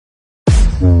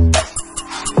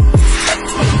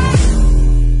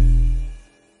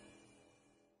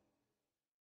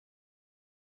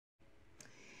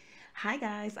Hi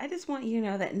guys, I just want you to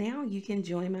know that now you can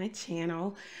join my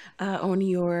channel on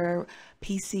your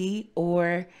PC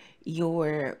or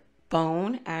your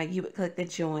phone. You would click the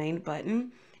join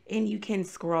button and you can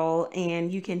scroll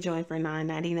and you can join for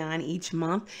 $9.99 each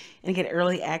month and get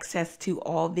early access to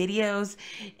all videos.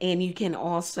 And you can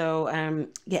also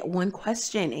get one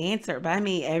question answered by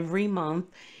me every month.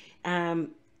 And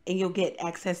you'll get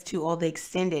access to all the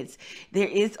extendeds. There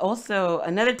is also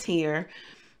another tier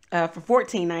for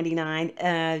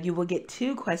 $14.99. You will get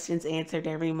 2 questions answered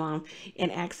every month and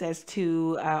access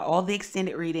to all the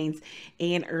extended readings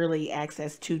and early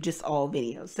access to just all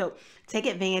videos. So take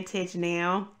advantage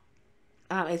now.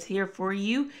 It's here for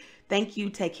you. Thank you.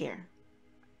 Take care.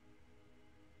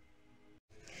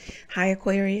 Hi,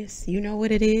 Aquarius. You know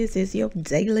what it is? It's your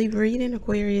daily reading,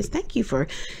 Aquarius. Thank you for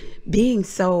being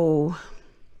so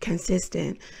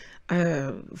consistent.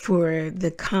 For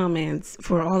the comments,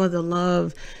 for all of the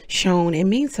love shown. It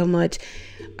means so much.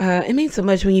 It means so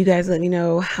much when you guys let me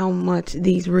know how much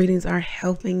these readings are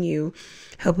helping you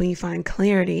find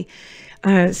clarity.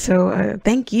 So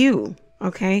thank you.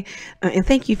 Okay. And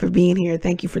thank you for being here.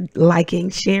 Thank you for liking,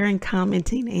 sharing,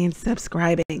 commenting, and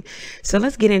subscribing. So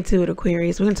let's get into it,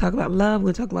 Aquarius. We're going to talk about love. We're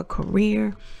going to talk about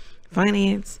career,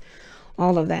 finance,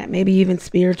 all of that, maybe even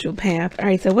spiritual path. All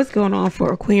right. So what's going on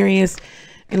for Aquarius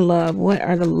in love? What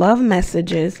are the love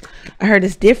messages? I heard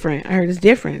it's different. I heard it's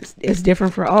different. It's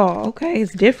different for all. Okay,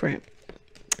 it's different.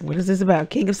 What is this about?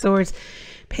 King of Swords,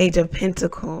 Page of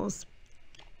Pentacles.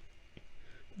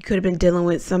 You could have been dealing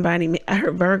with somebody. I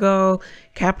heard Virgo,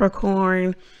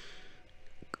 Capricorn,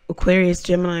 Aquarius,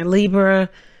 Gemini, Libra.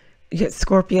 You got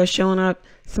Scorpio showing up.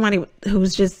 Somebody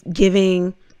who's just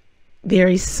giving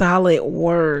very solid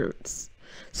words.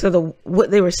 So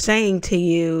what they were saying to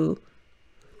you,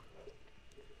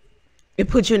 it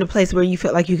put you in a place where you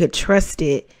felt like you could trust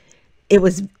it. It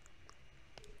was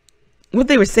what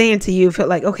they were saying to you, felt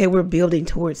like, okay, we're building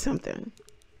towards something.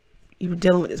 You were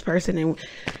dealing with this person and,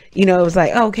 you know, it was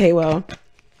like, okay, well,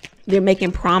 they're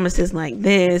making promises like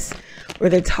this, or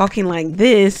they're talking like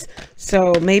this.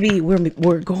 So maybe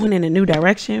we're going in a new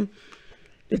direction.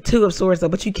 The Two of Swords, though,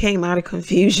 but you came out of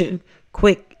confusion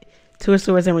quick. Two of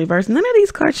Swords in reverse. None of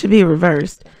these cards should be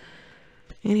reversed.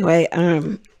 Anyway,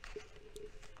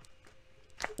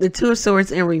 the Two of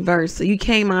Swords in reverse. So you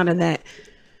came out of that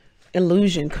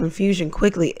illusion, confusion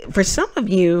quickly. For some of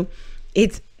you,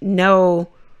 it's no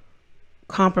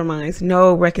compromise,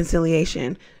 no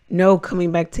reconciliation, no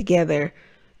coming back together.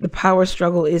 The power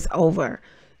struggle is over.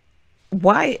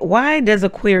 Why does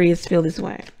Aquarius feel this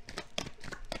way?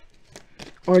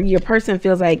 Or your person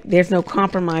feels like there's no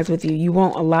compromise with you. You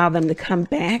won't allow them to come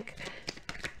back.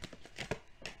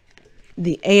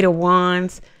 The Eight of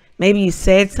Wands. Maybe you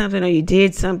said something or you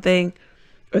did something,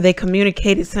 or they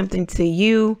communicated something to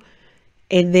you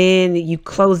and then you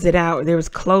closed it out. There was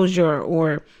closure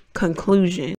or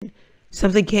conclusion.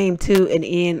 Something came to an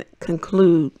end,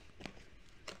 conclude.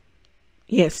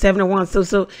 Yeah, Seven of Wands.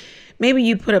 So maybe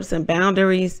you put up some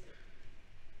boundaries.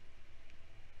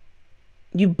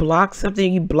 You block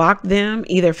something, you block them,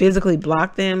 either physically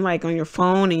block them like on your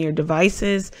phone and your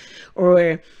devices,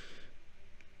 or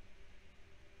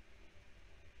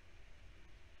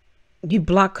you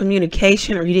block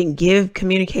communication, or you didn't give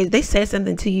communication. They said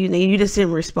something to you and you just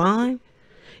didn't respond.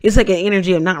 It's like an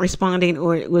energy of not responding,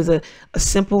 or it was a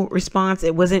simple response.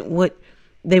 It wasn't what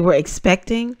they were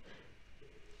expecting.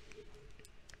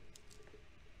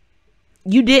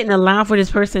 You didn't allow for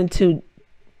this person to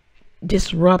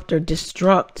disrupt or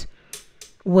destruct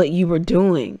what you were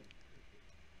doing.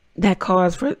 That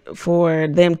caused for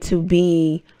them to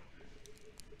be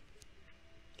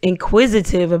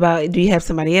inquisitive about, do you have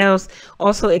somebody else?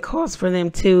 Also, it calls for them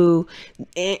to,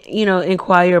 you know,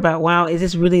 inquire about, wow, is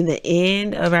this really the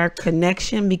end of our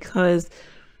connection? Because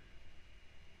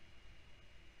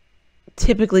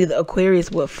typically the Aquarius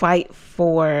would fight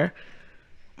for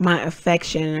my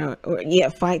affection, or yeah,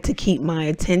 fight to keep my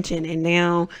attention, and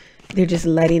now they're just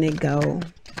letting it go.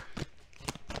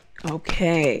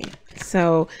 Okay,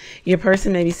 so your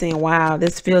person may be saying, wow,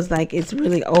 this feels like it's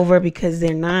really over, because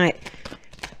they're not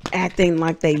acting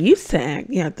like they used to act.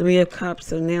 Yeah, Three of Cups.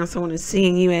 So now someone is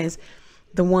seeing you as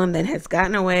the one that has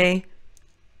gotten away,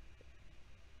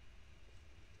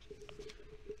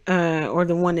 or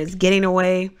the one that's getting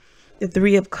away. The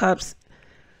Three of Cups.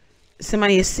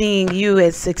 Somebody is seeing you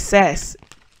as success.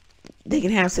 They can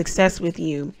have success with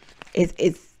you.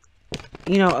 It's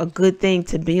you know, a good thing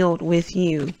to build with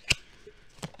you,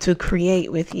 to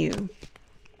create with you.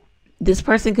 This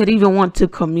person could even want to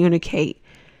communicate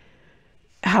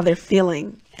how they're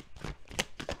feeling,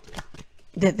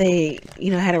 that they,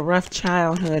 you know, had a rough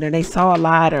childhood, or they saw a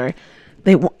lot, or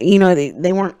They, you know,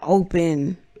 they weren't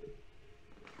open.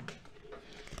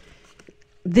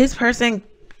 This person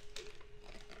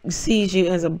sees you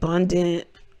as abundant,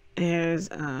 as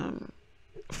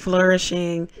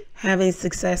flourishing, having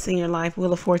success in your life,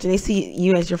 wheel of fortune. They see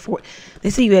you as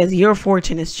your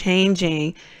fortune is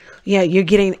changing. Yeah,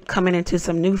 you're coming into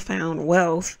some newfound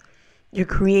wealth. You're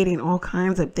creating all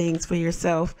kinds of things for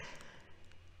yourself,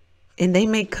 and they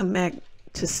may come back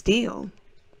to steal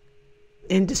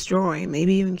and destroy,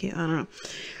 maybe even get, I don't know,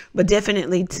 but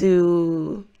definitely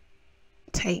to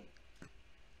take,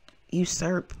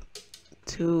 usurp,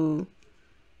 to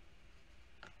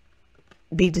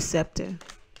be deceptive,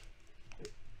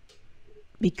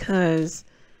 because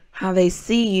how they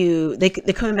see you, they're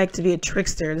coming back to be a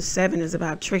trickster. The 7 is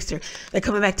about trickster. They're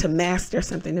coming back to master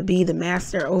something, to be the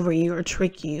master over you or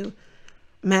trick you.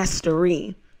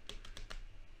 Mastery.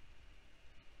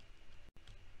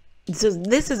 So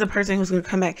this is a person who's going to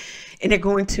come back and they're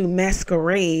going to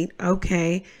masquerade.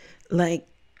 Okay. Like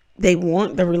they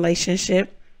want the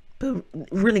relationship, but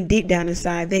really deep down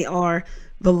inside, they are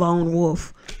the lone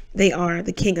wolf. They are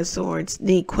the King of Swords,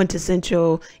 the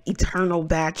quintessential eternal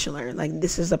bachelor. Like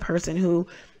this is a person who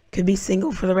could be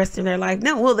single for the rest of their life.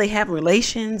 Now, will they have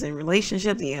relations and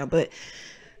relationships? Yeah, but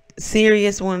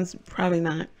serious ones, probably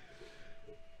not.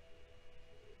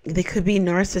 They could be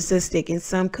narcissistic in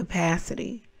some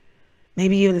capacity.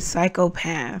 Maybe even a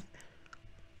psychopath,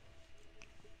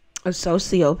 a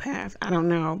sociopath. I don't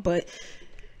know, but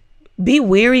be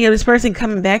wary of this person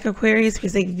coming back, Aquarius,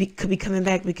 because they could be coming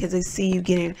back because they see you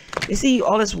they see you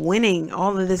all this winning,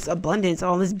 all of this abundance,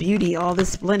 all this beauty, all this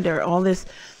splendor, all this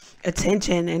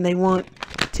attention, and they want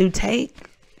to take,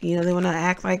 you know, they want to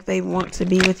act like they want to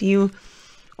be with you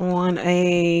on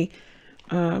a,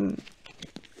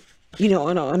 you know,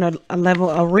 on a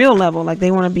level, a real level, like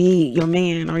they want to be your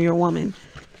man or your woman,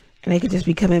 and they could just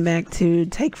be coming back to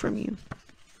take from you.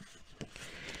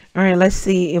 All right, let's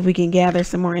see if we can gather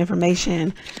some more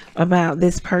information about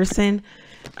this person.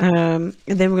 And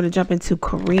then we're going to jump into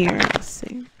career. Let's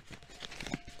see.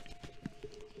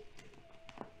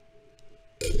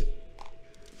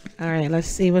 All right, let's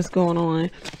see what's going on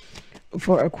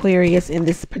for Aquarius in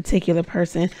this particular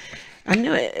person. I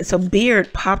know it. So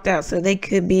beard popped out. So they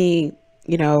could be,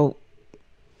 you know,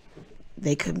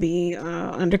 they could be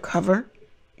undercover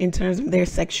in terms of their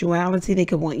sexuality. They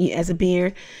could want you as a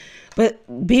beard.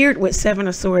 But beard with 7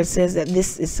 of Swords says that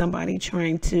this is somebody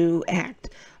trying to act,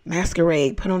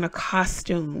 masquerade, put on a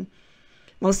costume.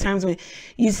 Most times when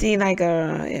you see like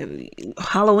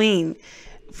Halloween,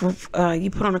 you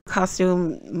put on a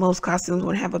costume, most costumes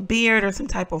would have a beard or some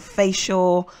type of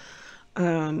facial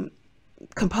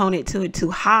component to it to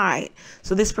hide.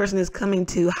 So this person is coming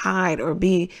to hide or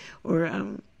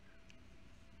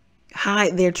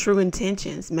hide their true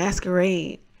intentions,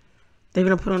 masquerade. They're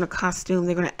going to put on a costume.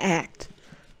 They're going to act.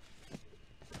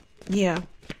 Yeah.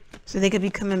 So they could be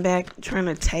coming back trying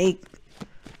to take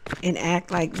and act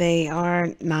like they are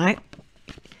not.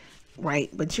 Right.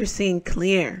 But you're seeing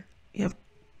clear.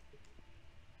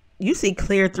 You see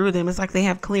clear through them. It's like they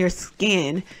have clear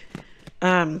skin.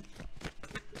 You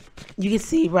can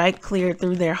see right clear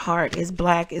through their heart. It's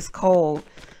black. It's cold.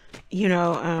 You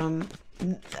know,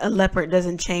 a leopard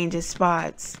doesn't change its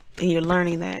spots. And you're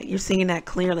learning that. You're seeing that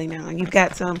clearly now. You've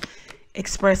got some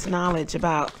express knowledge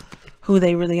about who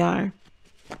they really are.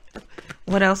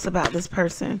 What else about this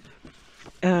person?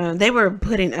 They were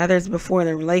putting others before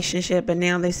the relationship, but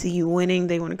now they see you winning.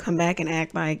 They want to come back and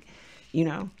act like, you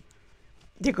know,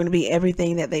 they're going to be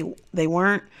everything that they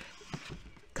weren't.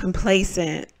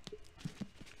 Complacent.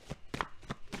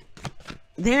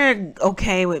 They're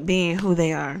okay with being who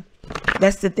they are.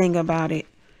 That's the thing about it.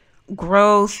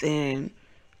 Growth and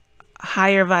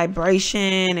higher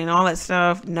vibration and all that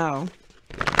stuff. No.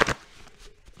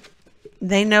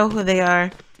 They know who they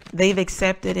are. They've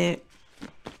accepted it.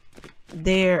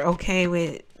 They're okay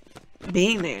with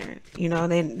being there. You know,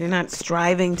 they're not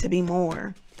striving to be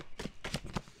more.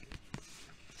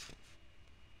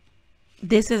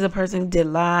 This is a person who did a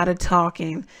lot of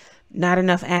talking, not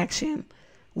enough action.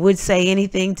 Would say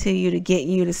anything to you to get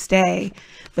you to stay,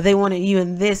 but they wanted you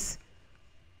in this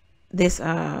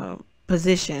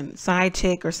position, side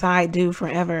chick or side dude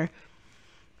forever.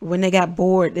 When they got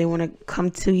bored, they want to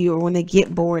come to you, or when they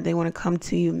get bored, they want to come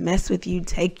to you, mess with you,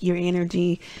 take your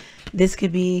energy. This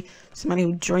could be somebody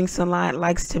who drinks a lot,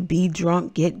 likes to be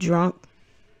drunk, get drunk.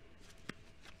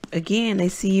 Again, they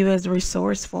see you as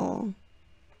resourceful.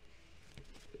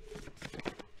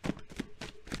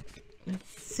 Let's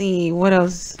see what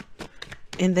else,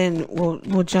 and then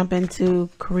we'll jump into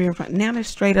career. Now they're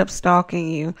straight up stalking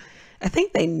you. I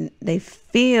think they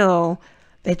feel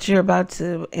that you're about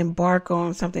to embark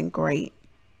on something great,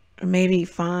 or maybe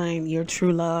find your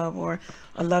true love, or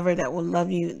a lover that will love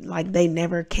you like they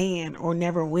never can or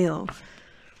never will.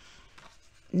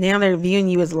 Now they're viewing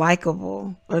you as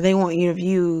likable, or they want you to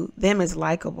view them as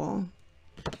likable.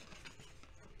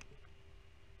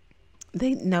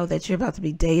 They know that you're about to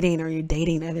be dating, or you're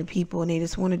dating other people, and they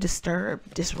just want to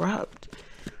disrupt,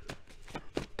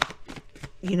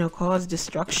 you know, cause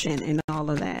destruction and all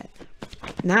of that.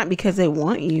 Not because they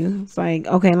want you. It's like,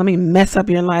 okay, let me mess up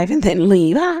your life and then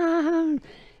leave. Ah,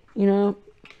 you know,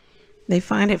 they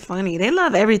find it funny. They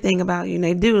love everything about you, and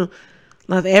they do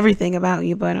love everything about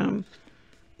you, but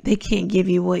they can't give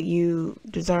you what you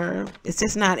deserve. It's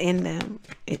just not in them.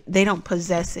 They don't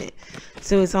possess it.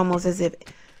 So it's almost as if,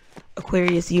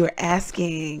 Aquarius, you are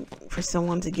asking for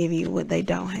someone to give you what they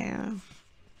don't have.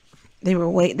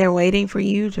 They're waiting for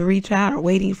you to reach out, or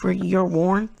waiting for your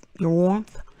warmth.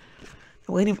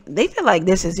 They feel like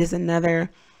this is just another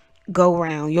go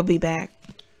round. You'll be back.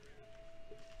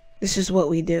 This is what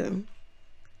we do.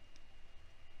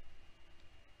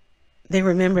 They're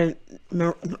remembering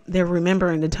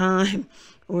the time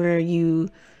where you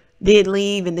did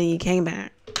leave and then you came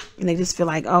back, and they just feel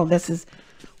like, oh, this is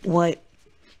what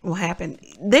will happen.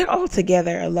 They're all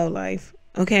together a low life.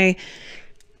 Okay,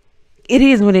 it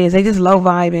is what it is. They just low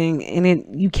vibing,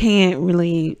 and you can't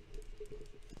really.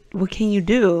 What can you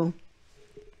do?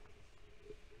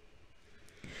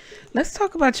 Let's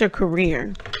talk about your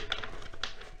career.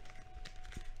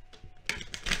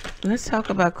 Let's talk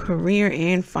about career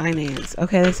and finance.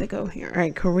 Okay, let's go here. All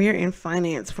right, career and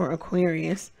finance for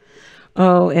Aquarius.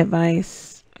 Oh,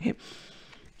 advice. Okay.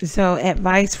 So,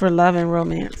 advice for love and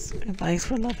romance. Advice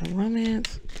for love and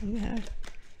romance. Yeah.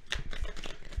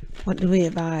 What do we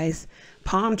advise?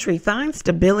 Palm tree. Find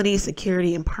stability,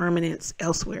 security, and permanence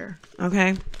elsewhere.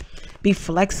 Okay. Be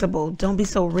flexible. Don't be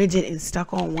so rigid and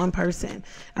stuck on one person.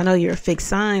 I know you're a fixed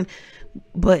sign,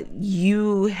 but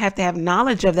you have to have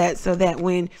knowledge of that, so that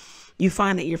when you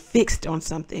find that you're fixed on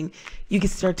something, you can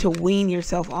start to wean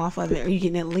yourself off of it, or you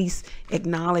can at least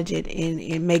acknowledge it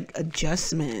and make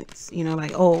adjustments. You know,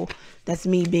 like, oh, that's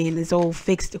me being this old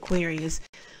fixed Aquarius.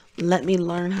 Let me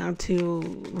learn how to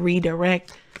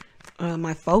redirect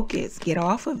my focus, get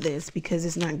off of this, because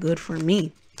it's not good for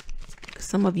me.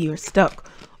 Some of you are stuck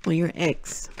on your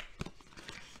ex.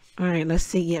 All right, let's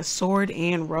see. Yes, sword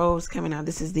and rose coming out.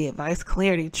 This is the advice: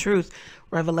 clarity, truth,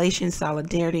 revelation,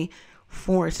 solidarity,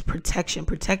 force, protection.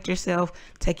 Protect yourself.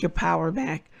 Take your power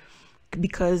back,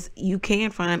 because you can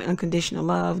find unconditional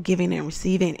love, giving and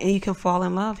receiving, and you can fall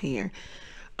in love here.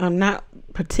 Not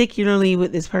particularly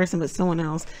with this person, but someone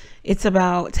else. It's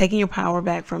about taking your power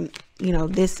back from, you know,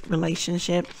 this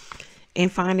relationship,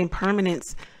 and finding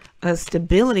permanence,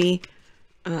 stability,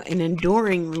 an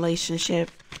enduring relationship.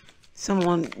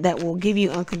 Someone that will give you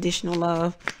unconditional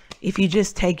love if you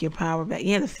just take your power back.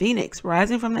 Yeah, the phoenix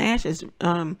rising from the ashes.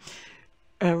 A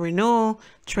renewal,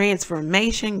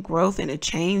 transformation, growth, and a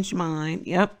changed mind.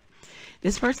 Yep.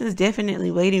 This person is definitely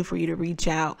waiting for you to reach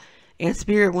out. And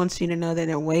spirit wants you to know that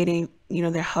they're waiting. You know,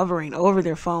 they're hovering over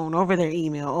their phone, over their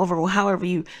email, over however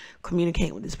you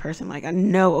communicate with this person. Like, I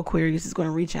know Aquarius is going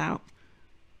to reach out.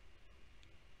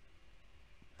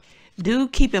 Do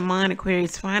keep in mind,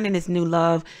 Aquarius, finding this new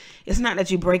love. It's not that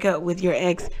you break up with your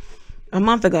ex a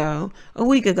month ago, a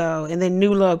week ago, and then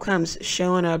new love comes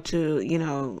showing up to, you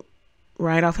know,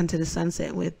 right off into the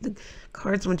sunset with. The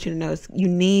cards want you to know you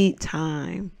need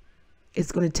time.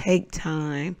 It's going to take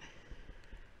time.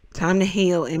 Time to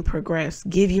heal and progress.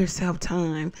 Give yourself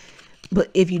time. But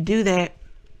if you do that,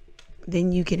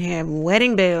 then you can have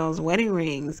wedding bells, wedding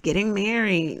rings, getting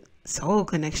married, soul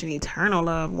connection, eternal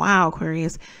love. Wow,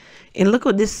 Aquarius. And look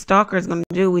what this stalker is going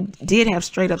to do. We did have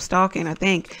straight up stalking, I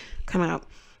think, come out.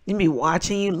 They'll be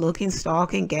watching you, looking,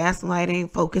 stalking,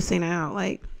 gaslighting, focusing out.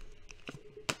 Like,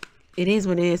 it is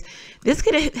what it is. This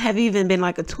could have even been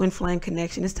like a twin flame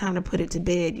connection. It's time to put it to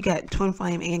bed. You got twin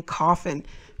flame and coffin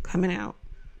coming out.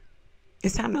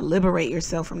 It's time to liberate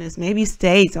yourself from this. Maybe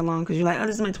stay so long because you're like, oh,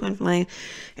 this is my twin flame,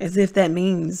 as if that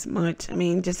means much. I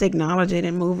mean, just acknowledge it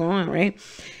and move on, right?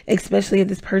 Especially if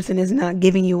this person is not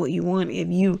giving you what you want. If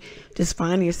you just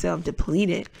find yourself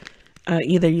depleted,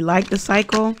 either you like the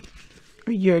cycle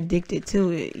or you're addicted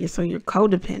to it. So you're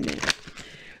codependent.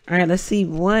 All right, let's see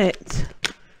what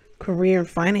career and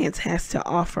finance has to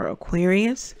offer,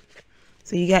 Aquarius.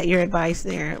 So you got your advice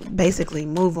there. Basically,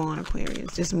 move on,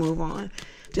 Aquarius. Just move on.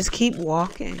 Just keep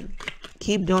walking.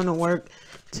 Keep doing the work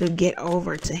to get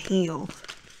over, to heal.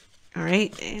 All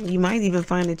right. And you might even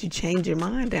find that you change your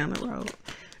mind down the road.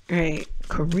 All right.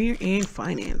 Career and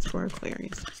finance for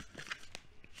Aquarius.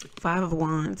 5 of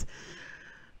Wands.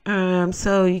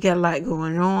 So you got a lot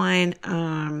going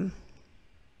on.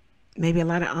 Maybe a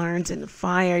lot of irons in the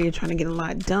fire. You're trying to get a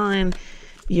lot done.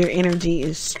 Your energy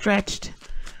is stretched.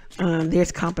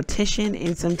 There's competition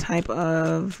in some type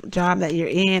of job that you're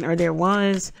in, or there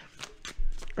was,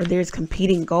 or there's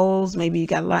competing goals. Maybe you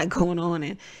got a lot going on,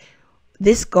 and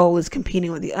this goal is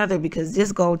competing with the other because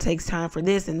this goal takes time for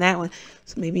this and that one.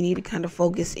 So maybe you need to kind of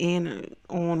focus in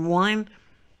on one,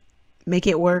 make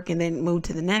it work, and then move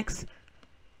to the next.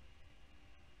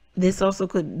 This also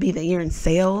could be that you're in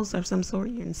sales of some sort.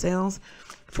 You're in sales.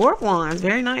 Four of Wands,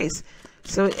 very nice.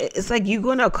 So it's like you're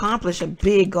going to accomplish a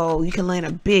big goal. You can land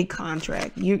a big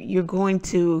contract. You're going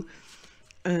to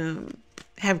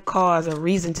have cause or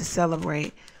reason to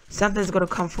celebrate. Something's going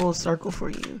to come full circle for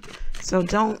you. So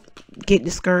don't get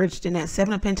discouraged in that.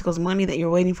 Seven of Pentacles money that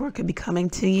you're waiting for could be coming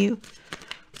to you.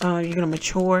 You're going to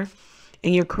mature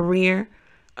in your career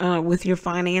with your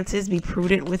finances. Be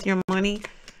prudent with your money.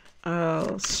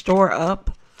 Store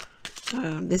up.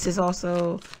 This is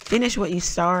also finish what you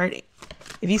start.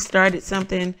 If you started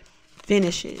something,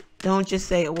 finish it. Don't just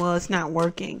say, well, it's not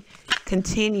working.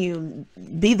 Continue.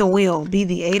 Be the wheel. Be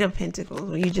the Eight of Pentacles.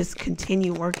 Where you just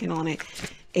continue working on it,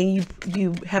 and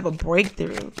you have a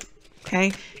breakthrough. Okay,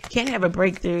 you can't have a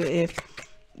breakthrough if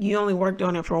you only worked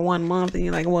on it for 1 month and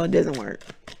you're like, well, it doesn't work.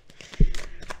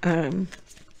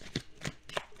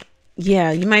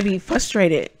 Yeah, you might be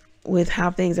frustrated with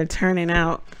how things are turning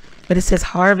out, but it says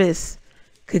harvest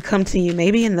could come to you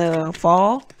maybe in the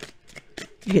fall.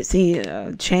 You could see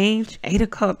a change. Eight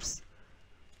of Cups.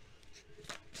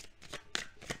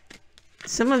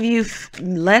 Some of you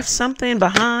left something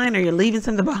behind, or you're leaving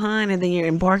something behind, and then you're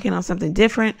embarking on something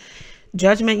different.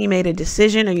 Judgment, you made a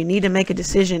decision, or you need to make a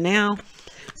decision now.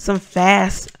 Some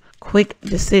fast, quick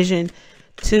decision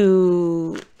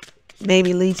to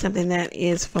maybe leave something that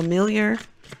is familiar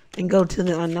and go to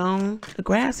the unknown. The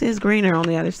grass is greener on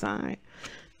the other side.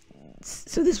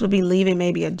 So this would be leaving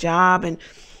maybe a job and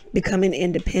becoming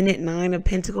independent. Nine of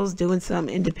Pentacles, doing some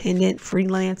independent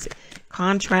freelance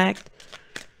contract.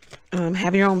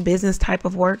 Have your own business type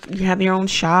of work. You have your own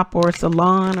shop or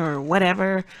salon or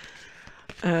whatever.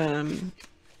 To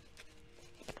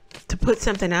put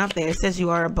something out there. It says you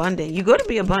are abundant. You're going to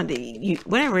be abundant.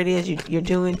 Whatever it is you're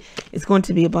doing, it's going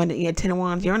to be abundant. You have 10 of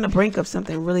Wands. You're on the brink of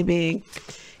something really big.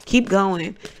 Keep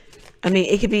going. I mean,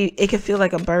 it could feel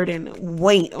like a burden,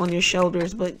 weight on your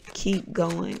shoulders, but keep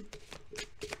going.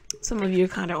 Some of you are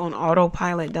kind of on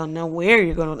autopilot, don't know where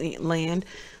you're going to land.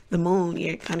 The Moon,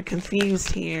 you're kind of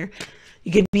confused here.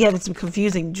 You could be having some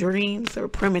confusing dreams or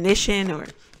premonition, or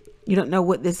you don't know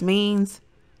what this means.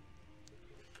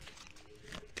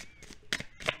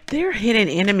 There are hidden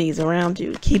enemies around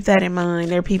you. Keep that in mind.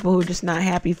 There are people who are just not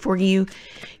happy for you.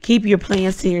 Keep your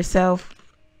plans to yourself.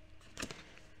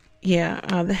 Yeah,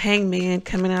 the Hangman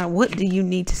coming out. What do you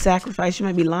need to sacrifice? You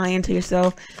might be lying to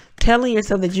yourself, telling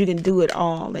yourself that you can do it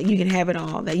all, that you can have it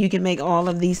all, that you can make all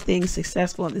of these things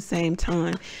successful at the same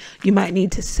time. You might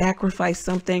need to sacrifice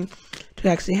something to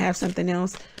actually have something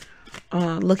else.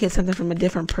 Look at something from a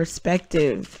different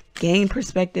perspective. Gain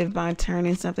perspective by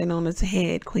turning something on its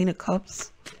head. Queen of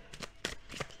Cups.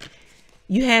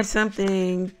 You have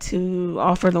something to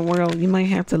offer the world. You might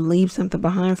have to leave something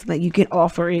behind so that you can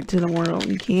offer it to the world.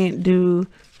 You can't do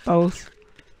both.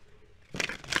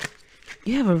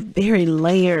 You have a very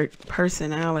layered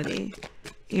personality.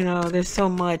 You know, there's so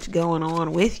much going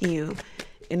on with you,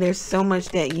 and there's so much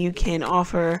that you can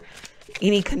offer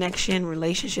any connection,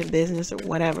 relationship, business, or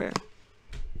whatever.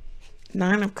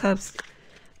 Nine of Cups.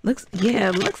 Looks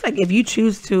like if you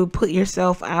choose to put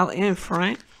yourself out in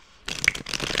front,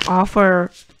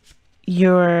 offer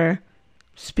your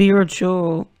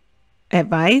spiritual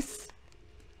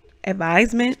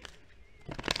advisement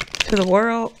to the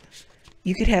world,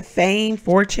 you could have fame,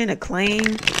 fortune,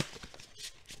 acclaim.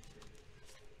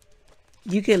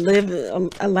 You could live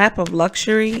a lap of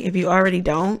luxury if you already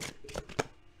don't.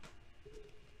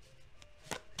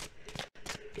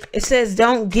 It says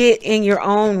don't get in your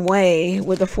own way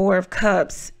with the Four of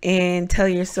Cups and tell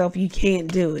yourself you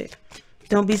can't do it.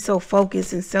 Don't be so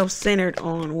focused and self-centered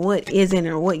on what isn't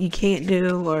or what you can't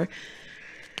do, or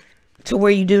to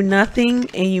where you do nothing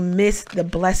and you miss the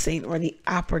blessing or the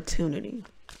opportunity.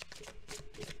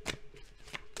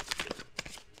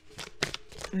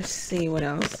 Let's see what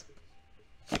else.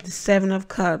 The Seven of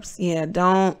Cups. Yeah,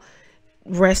 don't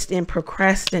rest in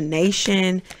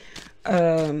procrastination,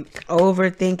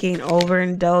 overthinking,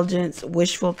 overindulgence,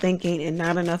 wishful thinking, and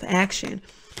not enough action.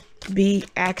 Be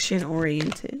action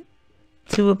oriented.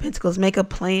 Two of Pentacles. Make a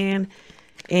plan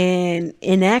and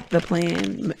enact the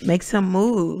plan. Make some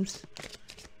moves.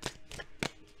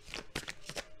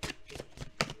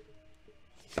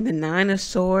 The Nine of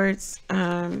Swords.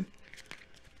 Don't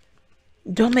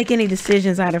make any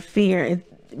decisions out of fear.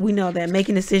 We know that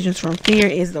making decisions from fear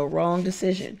is the wrong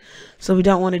decision. So we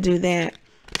don't want to do that.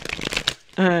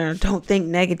 Don't think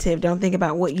negative. Don't think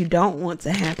about what you don't want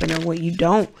to happen or what you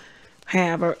don't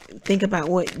have, or think about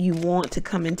what you want to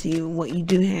come into you and what you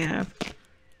do have.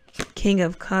 King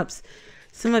of Cups.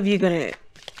 Some of you are going to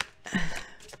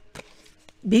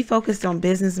be focused on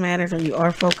business matters, or you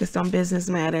are focused on business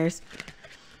matters.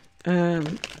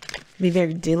 Be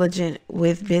very diligent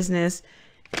with business,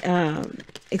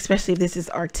 especially if this is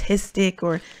artistic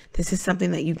or this is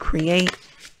something that you create.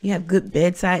 You have good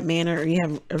bedside manner, or you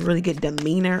have a really good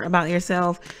demeanor about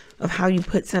yourself of how you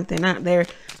put something out there.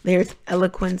 There's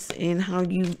eloquence in how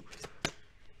you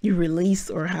release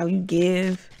or how you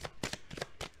give.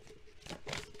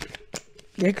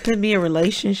 There could be a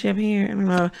relationship here. I don't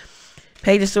know.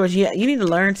 Page of Swords. Yeah, you need to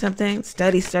learn something.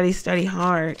 Study, study, study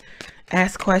hard.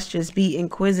 Ask questions. Be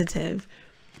inquisitive.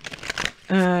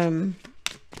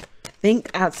 Think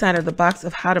outside of the box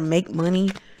of how to make money.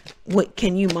 What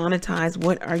can you monetize?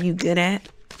 What are you good at?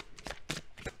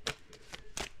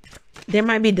 There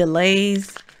might be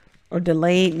delays or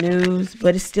delayed news,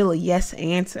 but it's still a yes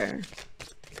answer.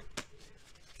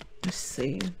 Let's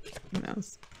see. What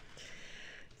else?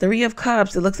 Three of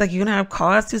Cups. It looks like you're going to have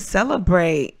cause to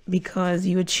celebrate because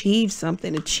you achieved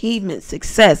something. Achievement,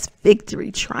 success,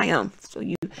 victory, triumph. So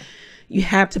you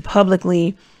have to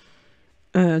publicly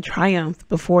triumph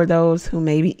before those who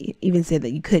maybe even said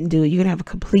that you couldn't do it. You're going to have a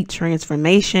complete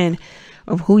transformation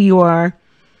of who you are.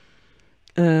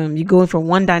 You're going from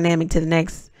one dynamic to the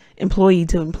next, employee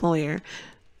to employer,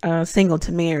 single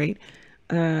to married,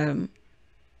 a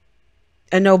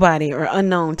nobody or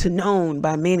unknown to known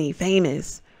by many,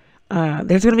 famous.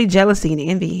 There's going to be jealousy and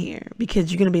envy here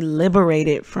because you're going to be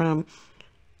liberated from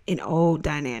an old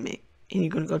dynamic and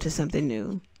you're going to go to something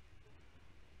new.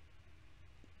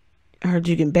 I heard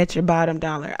you can bet your bottom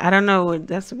dollar. I don't know what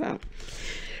that's about.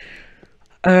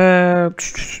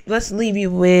 Let's leave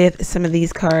you with some of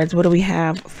these cards. What do we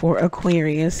have for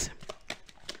Aquarius?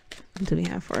 What do we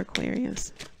have for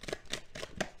Aquarius?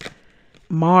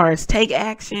 Mars. Take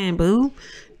action, boo.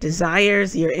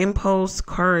 Desires, your impulse,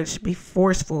 courage, be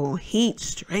forceful, heat,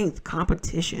 strength,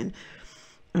 competition.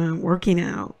 Working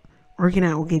out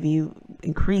will give you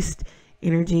increased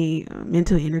energy,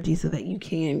 mental energy, so that you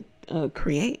can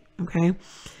create. Okay.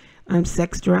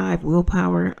 Sex drive,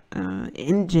 willpower,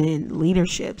 engine,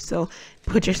 leadership. So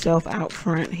put yourself out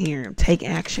front here. Take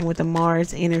action with the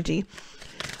Mars energy.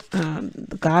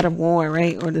 The god of war,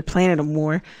 right? Or the planet of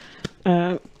war.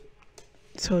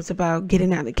 So it's about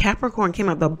getting out. The Capricorn came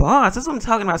out, the boss. That's what I'm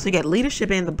talking about. So you got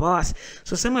leadership and the boss.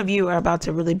 So some of you are about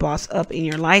to really boss up in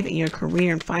your life, in your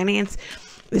career and finance.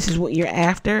 This is what you're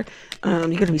after. You're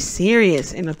going to be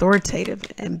serious and authoritative,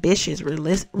 ambitious,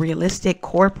 realistic,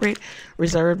 corporate,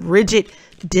 reserved, rigid,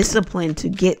 disciplined to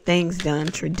get things done,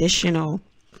 traditional.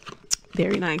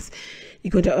 Very nice.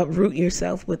 You're going to uproot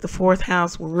yourself with the fourth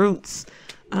house roots.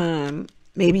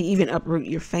 Maybe even uproot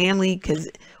your family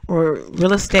or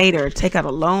real estate, or take out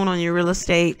a loan on your real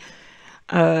estate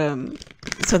so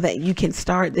that you can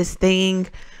start this thing,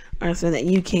 or so that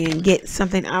you can get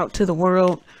something out to the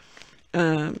world.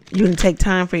 You can take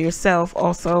time for yourself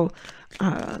also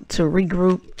to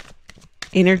regroup,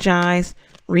 energize,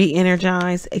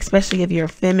 re-energize, especially if you're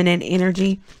feminine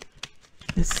energy.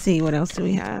 Let's see, what else do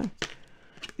we have?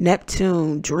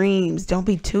 Neptune, dreams. Don't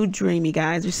be too dreamy,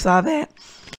 guys. We saw that.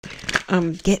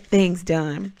 Get things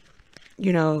done.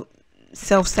 You know,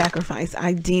 self-sacrifice,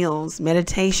 ideals,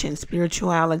 meditation,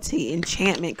 spirituality,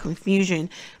 enchantment, confusion,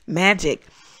 magic.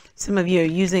 Some of you are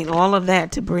using all of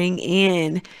that to bring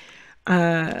in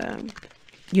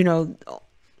you know,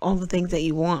 all the things that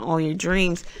you want, all your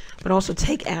dreams, but also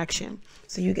take action.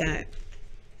 So you got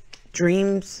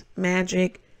dreams,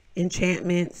 magic,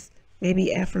 enchantments,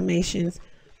 maybe affirmations.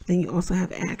 Then you also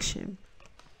have action.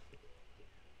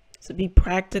 So be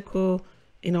practical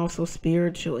and also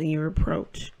spiritual in your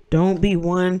approach. Don't just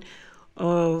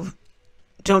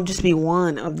be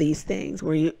one of these things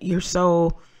where you're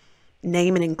so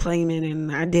naming and claiming,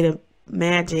 and I did a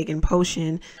magic and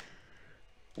potion,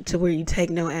 to where you take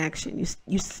no action.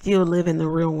 You still live in the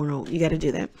real world. You got to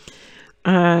do that.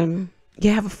 You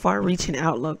have a far-reaching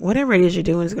outlook. Whatever it is you're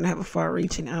doing is going to have a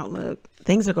far-reaching outlook.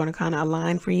 Things are going to kind of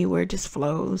align for you where it just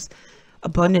flows.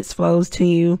 Abundance flows to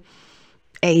you.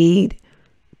 Aid,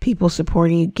 people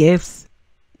supporting you, gifts,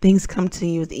 things come to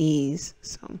you with ease.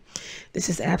 So this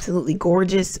is absolutely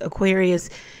gorgeous,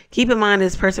 Aquarius. Keep in mind,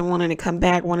 this person wanting to come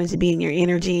back, wanting to be in your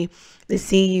energy. They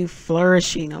see you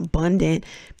flourishing, abundant,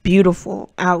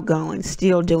 beautiful, outgoing,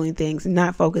 still doing things,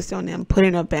 not focused on them,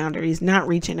 putting up boundaries, not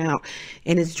reaching out,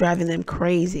 and it's driving them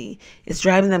crazy. It's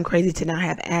driving them crazy to not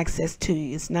have access to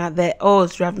you. It's not that, oh,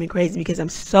 it's driving me crazy because I'm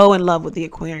so in love with the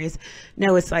Aquarius.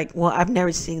 No, it's like, well, I've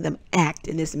never seen them act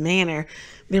in this manner.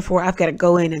 Therefore, I've got to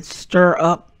go in and stir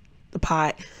up the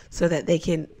pot so that they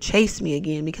can chase me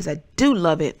again, because I do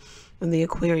love it when the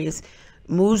Aquarius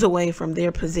moves away from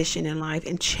their position in life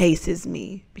and chases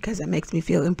me, because that makes me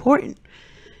feel important.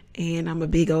 And I'm a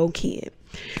big old kid.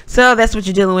 So that's what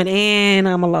you're dealing with. And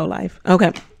I'm a low life.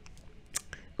 Okay.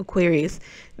 Aquarius,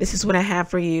 this is what I have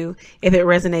for you. If it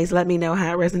resonates, let me know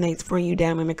how it resonates for you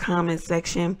down in the comments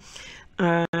section.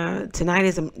 Tonight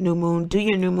is a new moon. Do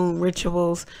your new moon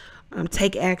rituals.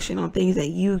 Take action on things that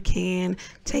you can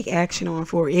take action on.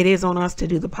 For it is on us to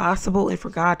do the possible and for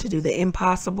God to do the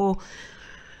impossible.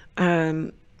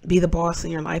 Be the boss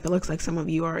in your life. It looks like some of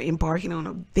you are embarking on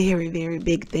a very, very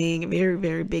big thing, a very,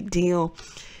 very big deal.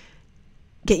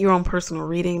 Get your own personal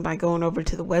reading by going over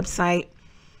to the website.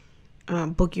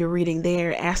 Book your reading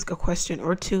there. Ask a question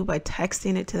or two by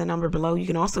texting it to the number below. You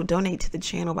can also donate to the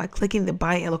channel by clicking the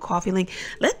Buy Elle Coffee link.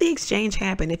 Let the exchange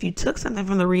happen. If you took something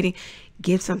from the reading,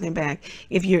 give something back.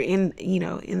 If you're in,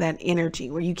 in that energy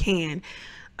where you can,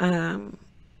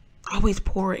 always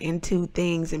pour into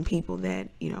things and people that,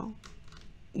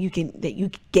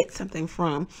 you get something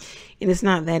from. And it's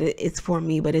not that it's for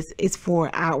me, but it's for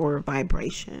our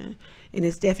vibration, and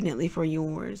it's definitely for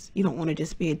yours. You don't want to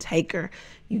just be a taker.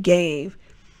 You gave,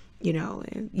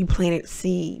 and you planted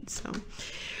seeds.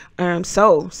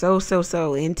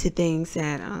 So into things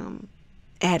that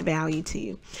add value to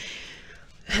you.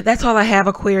 That's all I have,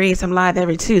 Aquarius. I'm live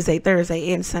every Tuesday,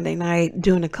 Thursday, and Sunday night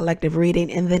doing a collective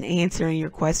reading and then answering your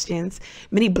questions.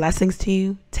 Many blessings to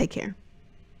you. Take care.